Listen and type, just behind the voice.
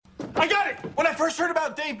I got it! When I first heard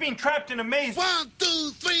about Dave being trapped in a maze... 1, 2,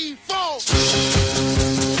 3, 4!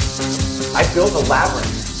 I built a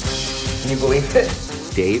labyrinth. Can you believe it?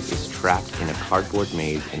 Dave is trapped in a cardboard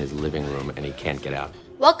maze in his living room and he can't get out.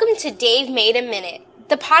 Welcome to Dave Made a Minute,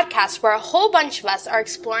 the podcast where a whole bunch of us are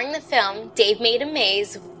exploring the film Dave Made a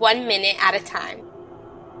Maze 1 minute at a time.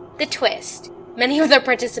 The twist. Many of the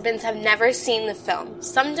participants have never seen the film.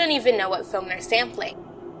 Some don't even know what film they're sampling.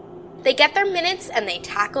 They get their minutes and they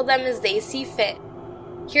tackle them as they see fit.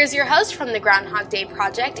 Here's your host from the Groundhog Day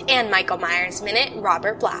Project and Michael Myers Minute,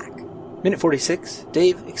 Robert Black. Minute 46,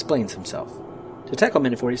 Dave explains himself. To tackle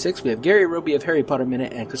Minute 46, we have Gary Roby of Harry Potter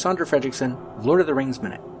Minute and Cassandra Fredrickson of Lord of the Rings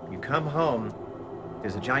Minute. You come home,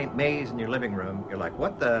 there's a giant maze in your living room. You're like,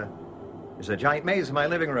 what the? There's a giant maze in my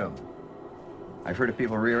living room. I've heard of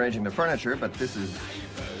people rearranging the furniture, but this is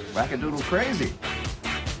wackadoodle crazy.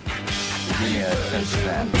 Give me a sense of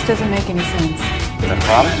that. This doesn't make any sense. Is that a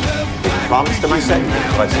problem? Give a promise to my segment.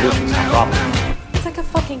 My solution's no problem. It's like a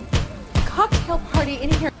fucking cocktail party in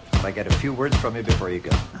here. If I get a few words from you before you go.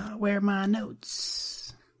 Where are my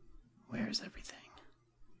notes? Where's everything?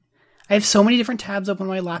 I have so many different tabs open on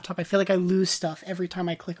my laptop. I feel like I lose stuff every time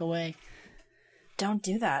I click away. Don't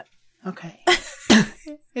do that. Okay.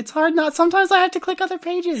 It's hard not. Sometimes I have to click other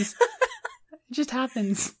pages. It just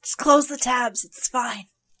happens. Just close the tabs. It's fine.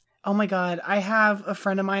 Oh my God. I have a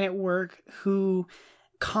friend of mine at work who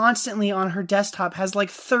constantly on her desktop has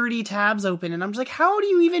like 30 tabs open. And I'm just like, how do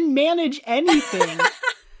you even manage anything?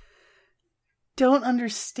 Don't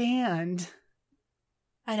understand.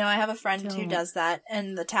 I know. I have a friend who does that.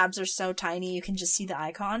 And the tabs are so tiny you can just see the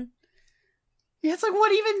icon. Yeah, it's like,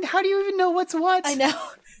 how do you even know what's what? I know.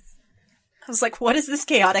 I was like, what is this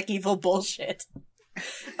chaotic evil bullshit?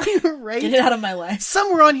 Right? Get it out of my life.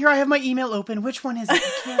 Somewhere on here I have my email open. Which one is it?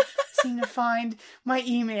 I can't seem to find my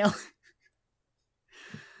email.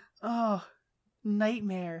 Oh,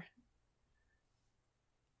 nightmare.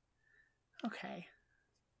 Okay.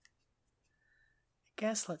 I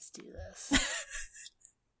guess let's do this.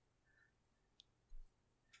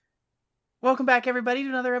 Welcome back, everybody, to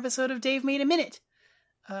another episode of Dave Made a Minute.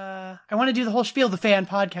 I want to do the whole Spiel the Fan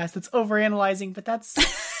podcast. That's overanalyzing, but that's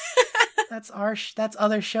that's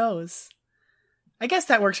other shows. I guess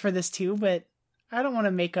that works for this too, but I don't want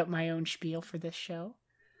to make up my own spiel for this show.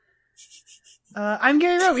 I'm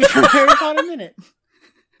Gary Roby from Harry Potter Minute.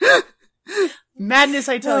 Madness,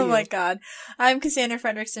 I tell you. Oh my God. I'm Cassandra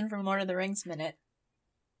Fredrickson from Lord of the Rings Minute.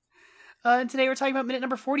 And today we're talking about minute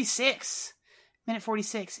number 46. Minute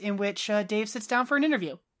 46, in which Dave sits down for an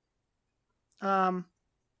interview.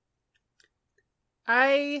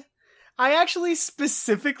 I actually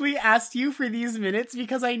specifically asked you for these minutes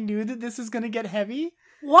because I knew that this was going to get heavy.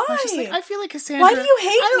 Why? I feel like Cassandra. Why do you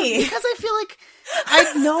hate me? Because I feel like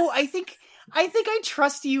I think I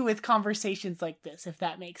trust you with conversations like this, if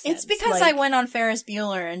that makes sense. It's because I went on Ferris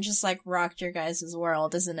Bueller and just like rocked your guys'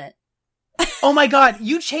 world, isn't it? Oh my God,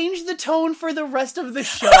 you changed the tone for the rest of the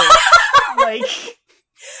show. Like,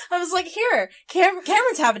 I was like, here,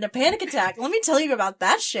 Cameron's having a panic attack. Let me tell you about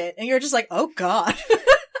that shit. And you're just like, oh God.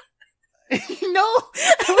 No,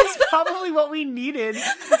 that was probably what we needed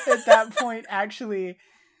at that point, actually.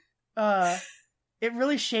 It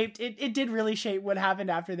really shaped, it did really shape what happened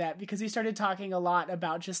after that, because we started talking a lot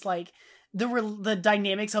about just like the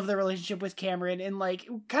dynamics of the relationship with Cameron and like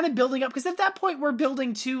kind of building up, because at that point we're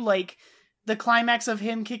building to like the climax of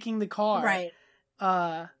him kicking the car. Right.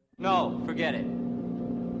 No, forget it.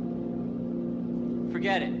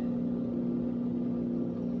 Forget it.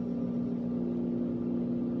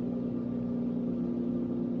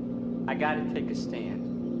 I gotta take a stand.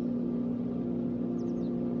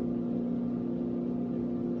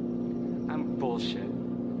 I'm bullshit.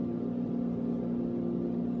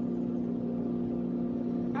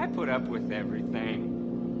 I put up with everything.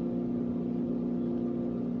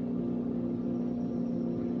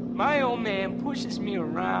 My old man pushes me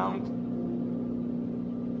around.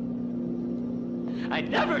 I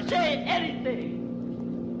never say anything.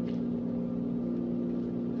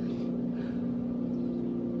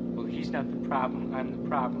 Well, he's not the problem. I'm the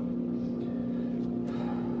problem.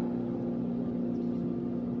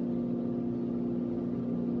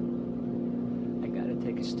 I gotta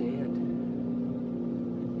take a stand.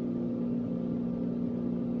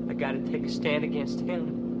 I gotta take a stand against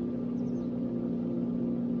him.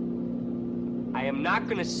 I am not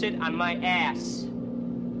gonna sit on my ass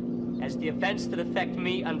as the events that affect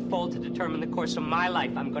me unfold to determine the course of my life.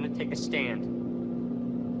 I'm gonna take a stand.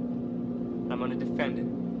 I'm gonna defend it.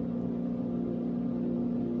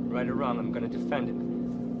 Right or wrong, I'm gonna defend it.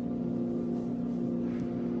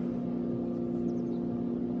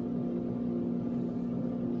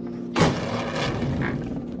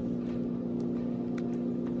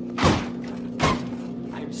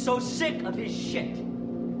 so sick of his shit.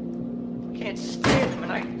 Can't stand him,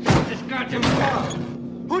 and I hate this goddamn car.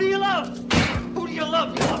 Who do you love? Who do you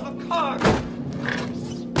love? You love a car.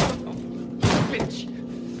 Bitch.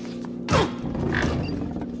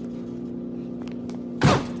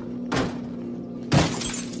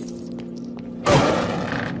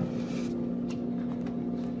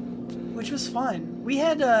 Which was fun. We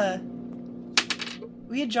had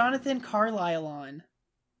Jonathan Carlisle on,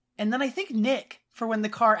 and then I think Nick for when the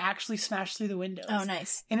car actually smashed through the windows. Oh,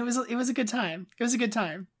 nice. And it was a good time. It was a good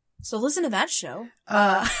time. So listen to that show.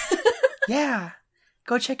 Yeah.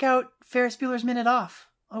 Go check out Ferris Bueller's Minute Off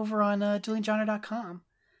over on JulianJohner.com,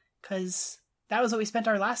 because that was what we spent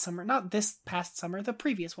our last summer. Not this past summer, the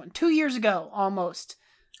previous one. 2 years ago, almost.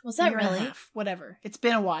 Was that year and a really? half, whatever. It's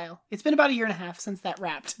been a while. It's been about a year and a half since that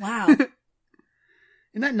wrapped. Wow. Isn't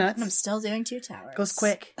that nuts? And I'm still doing 2 towers. Goes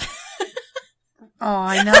quick. Oh,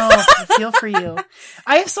 I know. I feel for you.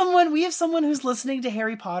 We have someone who's listening to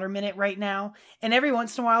Harry Potter Minute right now, and every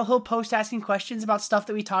once in a while he'll post asking questions about stuff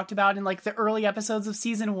that we talked about in like the early episodes of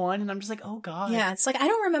season 1, and I'm just like, oh god. Yeah, it's like, I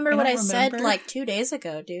don't remember what I said like 2 days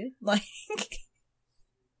ago, dude. Like,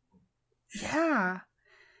 yeah.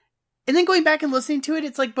 And then going back and listening to it,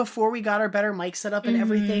 it's like before we got our better mic set up and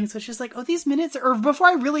everything, so it's just like, oh, these minutes, or before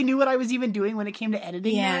I really knew what I was even doing when it came to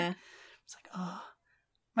editing. Yeah. It's like, oh.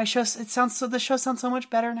 The show sounds so much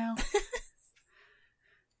better now.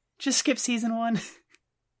 Just skip season 1.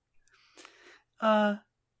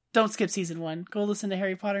 Don't skip season 1. Go listen to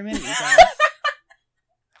Harry Potter Minute, you guys.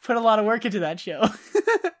 Put a lot of work into that show.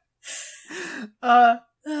 oh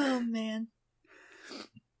man.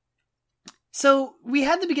 So we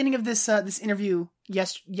had the beginning of this this interview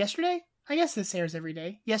yesterday. I guess this airs every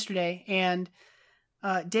day. Yesterday, and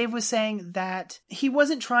Dave was saying that he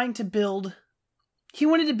wasn't trying to build. He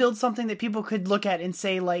wanted to build something that people could look at and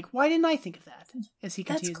say, like, why didn't I think of that? As he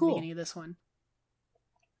continues the beginning of this one.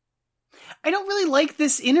 I don't really like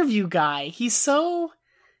this interview guy. He's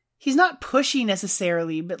not pushy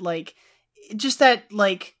necessarily, but like, just that,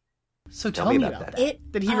 like, so tell me about that.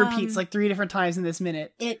 That he repeats like 3 different times in this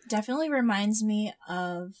minute. It definitely reminds me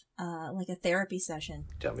of like a therapy session.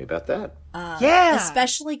 Tell me about that. Yeah.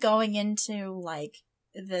 Especially going into like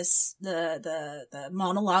this, the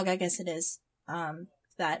monologue, I guess it is.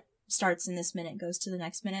 That starts in this minute, goes to the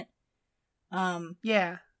next minute.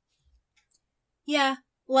 Yeah. Yeah,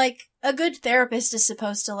 like, a good therapist is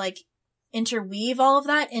supposed to, like, interweave all of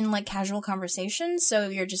that in, like, casual conversation, so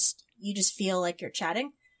you just feel like you're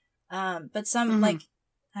chatting. But some, like,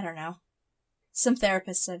 I don't know, some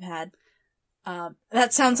therapists I've had,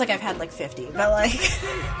 that sounds like I've had, like, 50, but, like,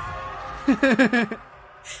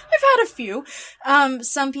 I've had a few.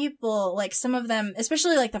 Some people, like, some of them,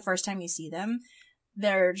 especially, like, the first time you see them,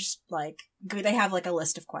 they're just, like, they have, like, a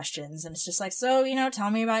list of questions, and it's just like, so, you know, tell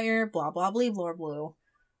me about your blah, blah, blee, blah, blue.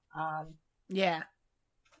 Yeah.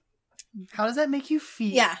 How does that make you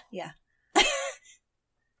feel? Yeah.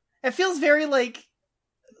 It feels very, like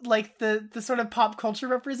the sort of pop culture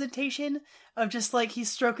representation of just, like, he's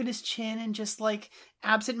stroking his chin and just, like,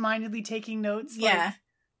 absent-mindedly taking notes. Yeah. Like,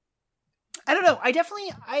 I don't know. I definitely,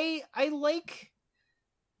 I like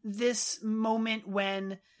this moment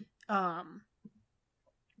when,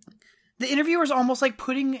 the interviewer's almost like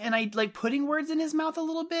putting words in his mouth a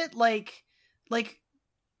little bit, like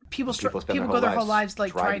people go their whole lives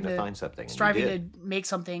like trying to find something, striving to make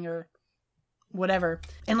something or whatever,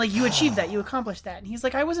 and like you achieved that, you accomplished that, and he's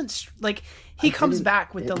like, I wasn't like, he comes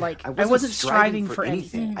back with the like, I wasn't striving for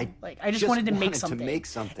anything. I just wanted to make something.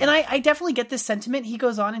 And I definitely get this sentiment. He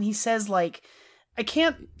goes on and he says like, I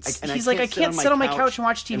can't sit on my couch and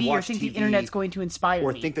watch TV or think the internet's going to inspire me.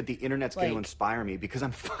 Or think that the internet's going to inspire me because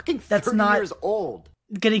I'm fucking 30 that's not years old.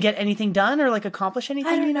 Gonna get anything done or like accomplish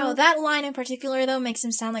anything? I don't know. That line in particular though makes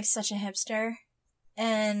him sound like such a hipster.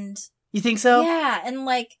 And you think so? Yeah, and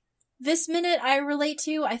like this minute I relate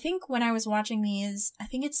to, I think when I was watching these, I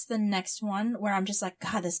think it's the next one where I'm just like,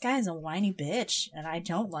 God, this guy is a whiny bitch and I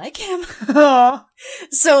don't like him.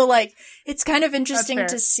 So like, it's kind of interesting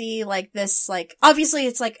to see like this, like, obviously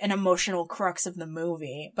it's like an emotional crux of the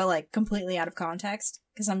movie, but like completely out of context.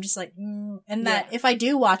 Cause I'm just like, and that if I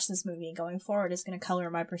do watch this movie going forward, it's going to color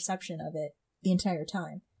my perception of it the entire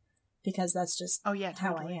time. Because that's just how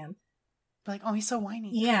I am. Like, oh, he's so whiny.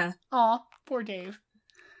 Yeah. Aw, poor Dave.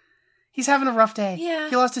 He's having a rough day. Yeah.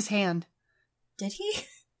 He lost his hand. Did he?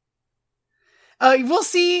 We'll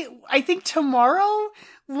see. I think tomorrow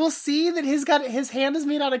we'll see that his hand is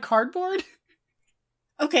made out of cardboard.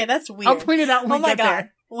 Okay, that's weird. I'll point it out when we get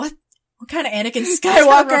there. What kind of Anakin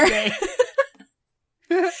Skywalker? Day.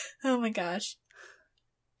 Oh my gosh.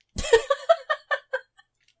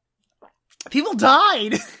 People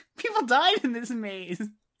died. People died in this maze.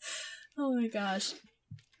 Oh my gosh.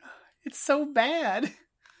 It's so bad.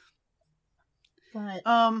 But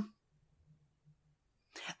I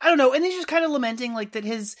don't know, and he's just kind of lamenting like that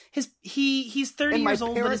he's 30 And my years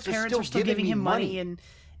old, but his parents are parents still are still giving giving him me money, money. and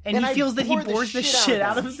And he I feels that he bore the bores the shit shit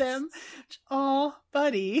out out of of them. Oh,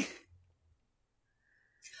 buddy.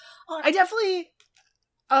 I definitely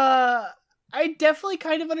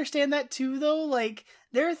kind of understand that too, though. Like,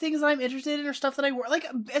 there are things that I'm interested in or stuff that I work, like,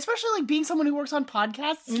 especially like being someone who works on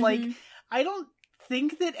podcasts. Mhm. Like, I don't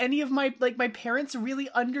think that any of my parents really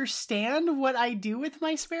understand what I do with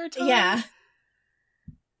my spare time. yeah.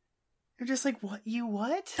 They're just like, what?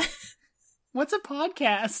 What's a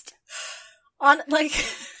podcast? On like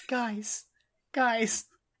Guys.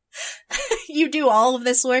 you do all of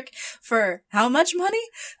this work for how much money?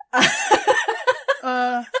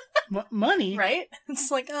 Money? Right?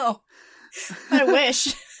 It's like, oh, I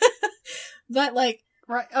wish. But like,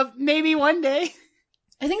 Right. Maybe one day.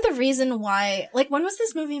 I think the reason why, like, when was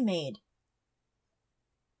this movie made?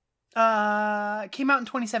 Came out in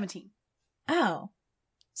 2017. Oh.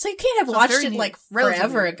 So you can't have So watched very it new. like Relatively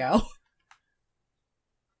forever new. ago.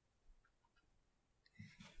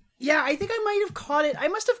 Yeah, I think I might have caught it. I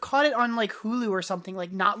must have caught it on like Hulu or something,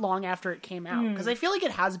 like not long after it came out, because I feel like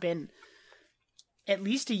it has been at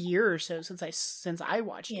least a year or so since I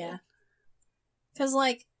watched Yeah. it. Because,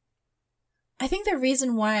 like, I think the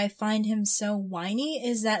reason why I find him so whiny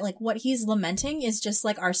is that, like, what he's lamenting is just,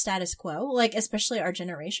 like, our status quo, like, especially our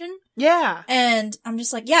generation. Yeah. And I'm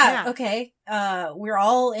just like, yeah, okay, we're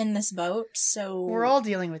all in this boat, so... We're all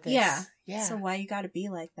dealing with this. Yeah. Yeah. So why you gotta be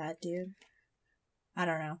like that, dude? I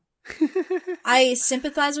don't know. I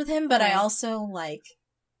sympathize with him, but I also, like,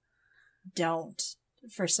 don't,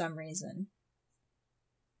 for some reason.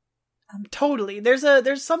 Totally.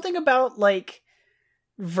 There's something about, like,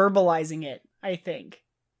 verbalizing it, I think,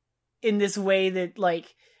 in this way that,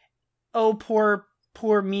 like, oh, poor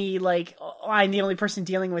me, like, I'm the only person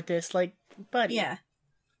dealing with this, like, buddy. Yeah.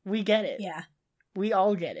 We get it. Yeah. We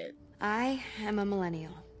all get it. I am a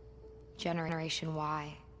millennial. Generation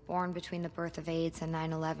Y. Born between the birth of AIDS and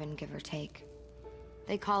 9/11, give or take.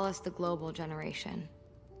 They call us the global generation.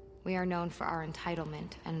 We are known for our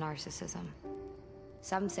entitlement and narcissism.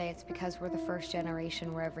 Some say it's because we're the first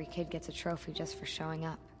generation where every kid gets a trophy just for showing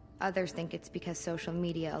up. Others think it's because social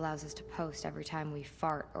media allows us to post every time we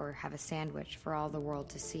fart or have a sandwich for all the world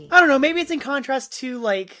to see. I don't know, maybe it's in contrast to,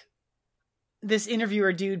 like, this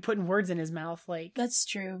interviewer dude putting words in his mouth, like... That's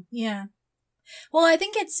true, yeah. Well, I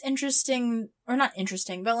think it's interesting, or not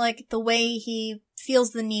interesting, but, like, the way he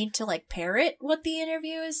feels the need to, like, parrot what the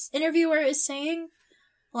interviewer is saying.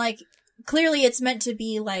 Like, clearly it's meant to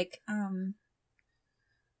be, like,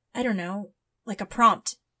 I don't know, like a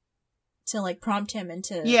prompt. To, like, prompt him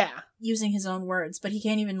into using his own words, but he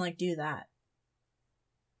can't even, like, do that.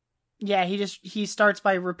 Yeah, he starts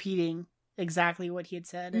by repeating exactly what he had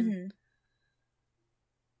said, and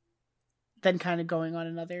then kind of going on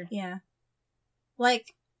another. Yeah.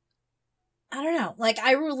 Like, I don't know. Like,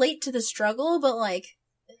 I relate to the struggle, but, like,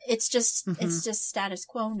 it's just status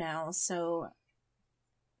quo now, so...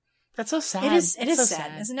 That's so sad. It is so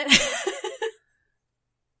sad, isn't it?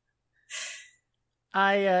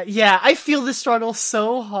 I feel the struggle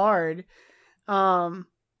so hard.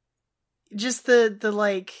 Just the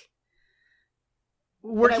like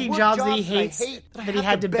working jobs that he hates, that he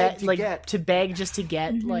had to beg to beg just to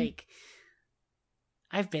get. Like,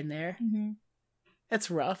 I've been there. It's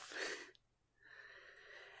rough.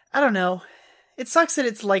 I don't know. It sucks that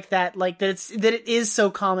it's like that. Like that it is so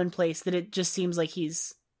commonplace that it just seems like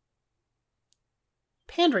he's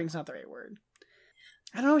pandering's not the right word.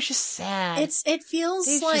 I don't know, it's just sad. It feels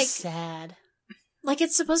Dave's like just sad. Like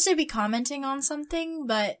it's supposed to be commenting on something,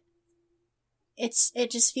 but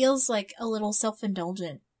it just feels like a little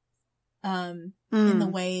self-indulgent in the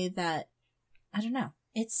way that I don't know.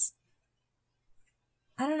 I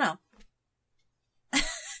don't know.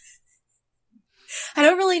 I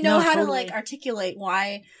don't really know how to like articulate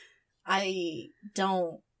why I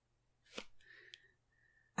don't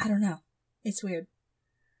know. It's weird.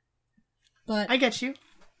 But I get you.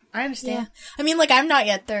 I understand. Yeah. I mean, like, I'm not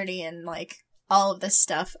yet 30 and, like, all of this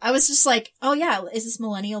stuff. I was just like, oh yeah, is this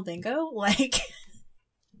millennial bingo? Like...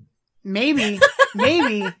 Maybe.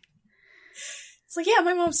 It's like, yeah,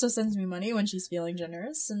 my mom still sends me money when she's feeling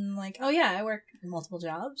generous. And, like, oh yeah, I work multiple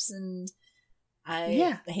jobs and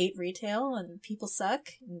I hate retail and people suck.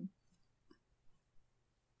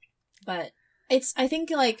 But I think,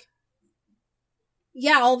 like,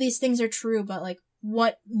 yeah, all these things are true, but, like,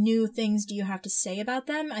 what new things do you have to say about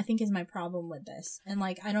them, I think is my problem with this. And,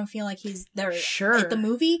 like, I don't feel like he's there at the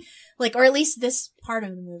movie, like, or at least this part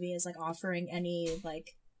of the movie is, like, offering any,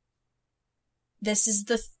 like, this is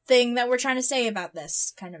the thing that we're trying to say about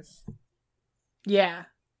this, kind of. Yeah.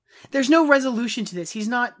 There's no resolution to this. He's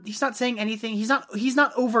not saying anything. He's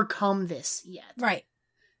not overcome this yet. Right.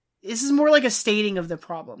 This is more like a stating of the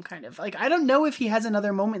problem, kind of. Like, I don't know if he has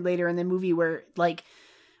another moment later in the movie where, like,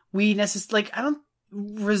 I don't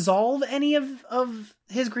resolve any of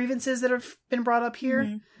his grievances that have been brought up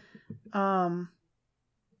here. Mm-hmm.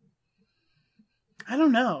 I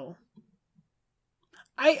don't know.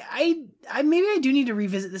 I maybe I do need to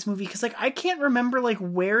revisit this movie because, like, I can't remember, like,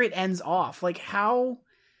 where it ends off, like how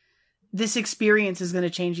this experience is going to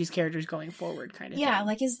change these characters going forward, kind of. Yeah, thing.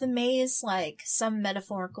 like, is the maze like some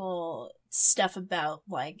metaphorical stuff about,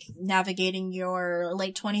 like, navigating your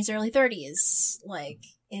late 20s, early 30s? Like,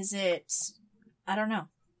 is it? I don't know.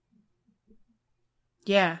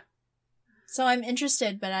 Yeah. So I'm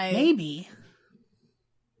interested, but maybe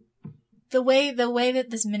the way that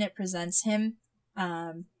this minute presents him,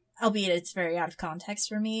 albeit it's very out of context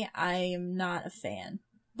for me, I am not a fan.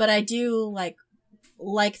 But I do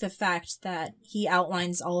like the fact that he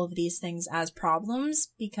outlines all of these things as problems,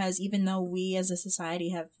 because even though we as a society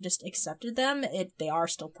have just accepted them, they are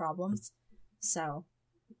still problems. So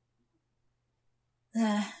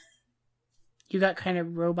you got kind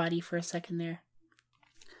of robot-y for a second there.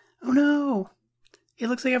 Oh no! It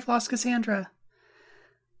looks like I've lost Cassandra.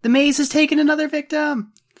 The maze has taken another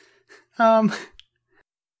victim! I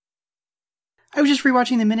was just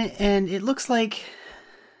rewatching the minute, and it looks like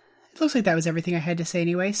that was everything I had to say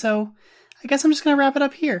anyway, so I guess I'm just going to wrap it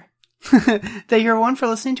up here. Thank you everyone for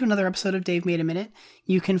listening to another episode of Dave Made a Minute.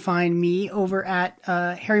 You can find me over at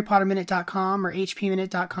HarryPotterMinute.com or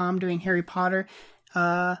HPMinute.com doing Harry Potter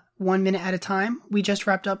 1 minute at a time. We just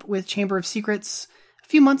wrapped up with Chamber of Secrets a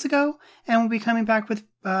few months ago, and we'll be coming back with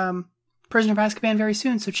Prisoner of Azkaban very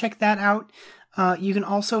soon, so check that out. You can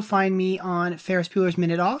also find me on Ferris Bueller's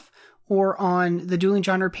Minute Off, or on the Dueling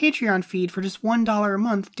Genre Patreon feed for just $1 a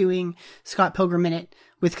month doing Scott Pilgrim Minute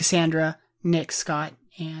with Cassandra, Nick, Scott,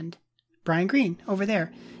 and Brian Green over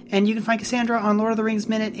there. And you can find Cassandra on Lord of the Rings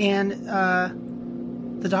Minute and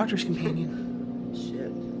The Doctor's Companion.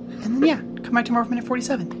 Shit. And then, yeah, come back tomorrow for Minute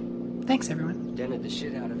 47. Thanks, everyone. Dented the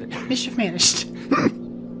shit out of it. Mischief managed.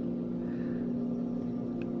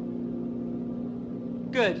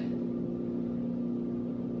 Good.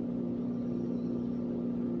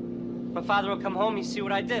 My father will come home, you see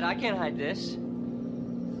what I did. I can't hide this.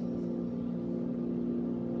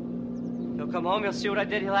 He'll come home, he'll see what I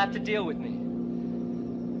did, he'll have to deal with me.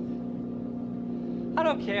 I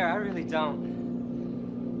don't care, I really don't.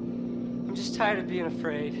 I'm just tired of being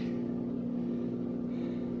afraid.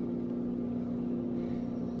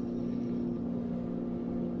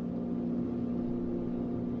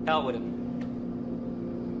 Hell with him.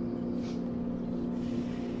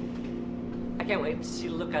 I can't wait to see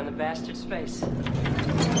the look on the bastard's face. And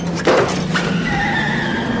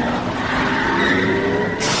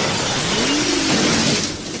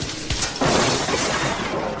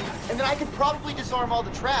then I could probably disarm all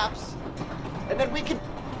the traps. And then we could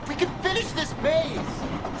finish this maze.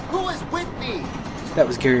 Who is with me? That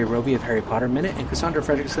was Gary Roby of Harry Potter Minute and Cassandra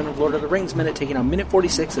Fredrickson of Lord of the Rings Minute taking on Minute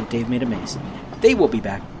 46 of Dave Made a Maze. They will be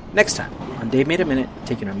back next time on Dave Made a Minute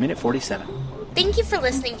taking on Minute 47. Thank you for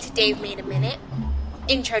listening to Dave Made a Minute.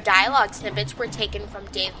 Intro dialogue snippets were taken from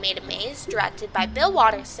Dave Made a Maze, directed by Bill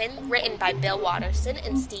Watterson, written by Bill Watterson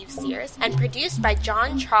and Steve Sears, and produced by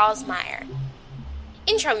John Charles Meyer.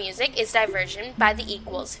 Intro music is Diversion by The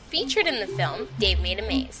Equals, featured in the film Dave Made a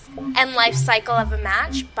Maze, and Life Cycle of a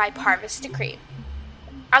Match by Parvis Decree.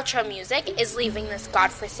 Outro music is Leaving This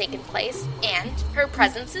God-Forsaken Place and Her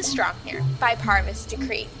Presence is Strong Here by Parvis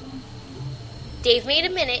Decree. Dave Made a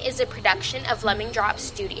Minute is a production of Lemming Drop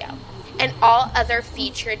Studio and all other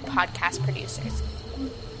featured podcast producers.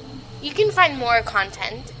 You can find more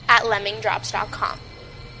content at lemmingdrops.com.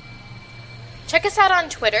 Check us out on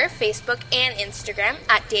Twitter, Facebook, and Instagram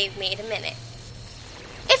at Dave Made a Minute.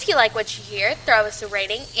 If you like what you hear, throw us a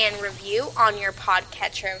rating and review on your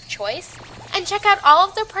podcatcher of choice, and check out all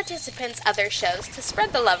of the participants' other shows to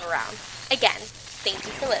spread the love around. Again, thank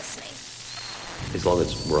you for listening. As long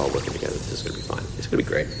as we're all working together, this is going to be fine. It's going to be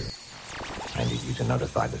great. I need you to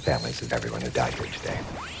notify the families of everyone who died here today.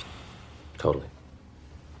 Totally.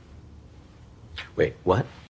 Wait, what?